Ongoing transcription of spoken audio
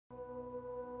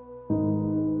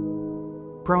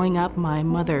Growing up, my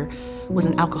mother was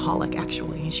an alcoholic,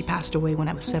 actually. She passed away when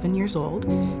I was 7 years old,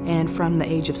 and from the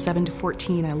age of 7 to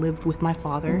 14, I lived with my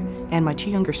father and my 2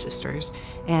 younger sisters.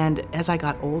 And as I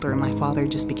got older, my father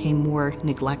just became more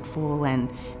neglectful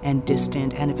and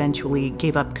distant, and eventually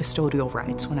gave up custodial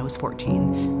rights when I was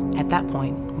 14. At that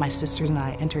point, my sisters and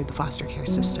I entered the foster care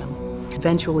system.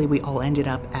 Eventually, we all ended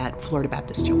up at Florida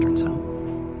Baptist Children's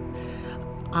Home.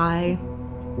 I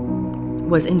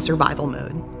was in survival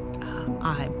mode.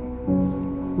 I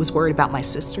was worried about my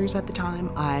sisters at the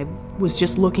time. I was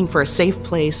just looking for a safe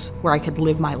place where I could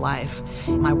live my life.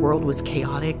 My world was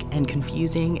chaotic and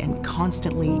confusing and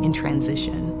constantly in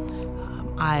transition.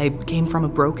 I came from a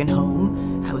broken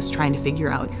home. I was trying to figure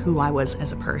out who I was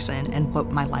as a person and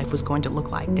what my life was going to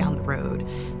look like down the road.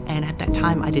 And at that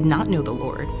time, I did not know the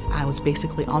Lord. I was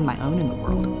basically on my own in the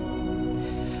world.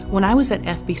 When I was at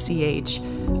FBCH,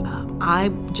 I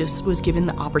just was given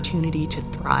the opportunity to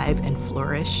thrive and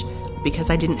flourish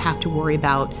because I didn't have to worry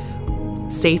about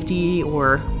safety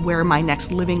or where my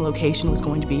next living location was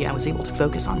going to be. I was able to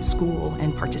focus on school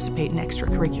and participate in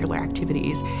extracurricular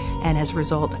activities. And as a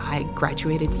result, I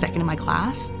graduated second in my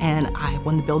class and I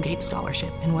won the Bill Gates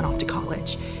Scholarship and went off to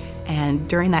college. And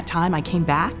during that time, I came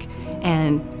back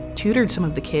and tutored some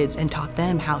of the kids and taught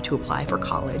them how to apply for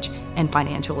college and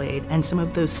financial aid and some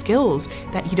of those skills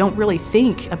that you don't really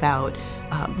think about,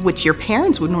 which your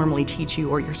parents would normally teach you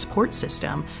or your support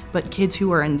system, but kids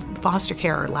who are in foster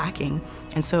care are lacking.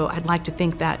 And so I'd like to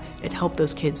think that it helped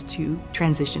those kids to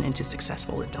transition into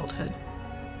successful adulthood.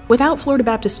 Without Florida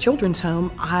Baptist Children's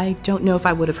Home, I don't know if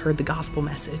I would have heard the gospel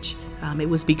message. It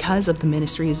was because of the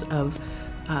ministries of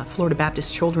Florida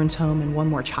Baptist Children's Home and One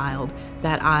More Child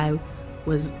that I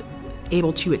was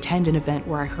able to attend an event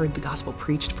where I heard the gospel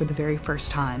preached for the very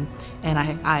first time. And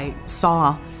I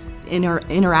saw,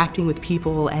 interacting with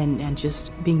people and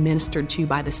just being ministered to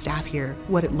by the staff here,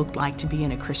 what it looked like to be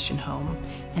in a Christian home.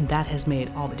 And that has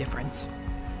made all the difference.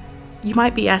 You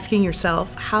might be asking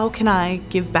yourself, how can I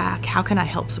give back? How can I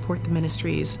help support the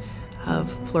ministries of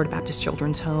Florida Baptist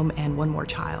Children's Home and One More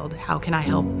Child? How can I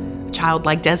help a child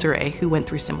like Desiree who went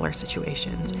through similar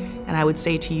situations? And I would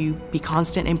say to you, be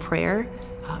constant in prayer.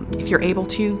 If you're able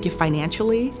to, give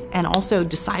financially, and also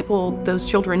disciple those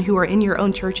children who are in your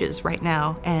own churches right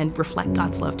now and reflect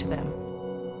God's love to them.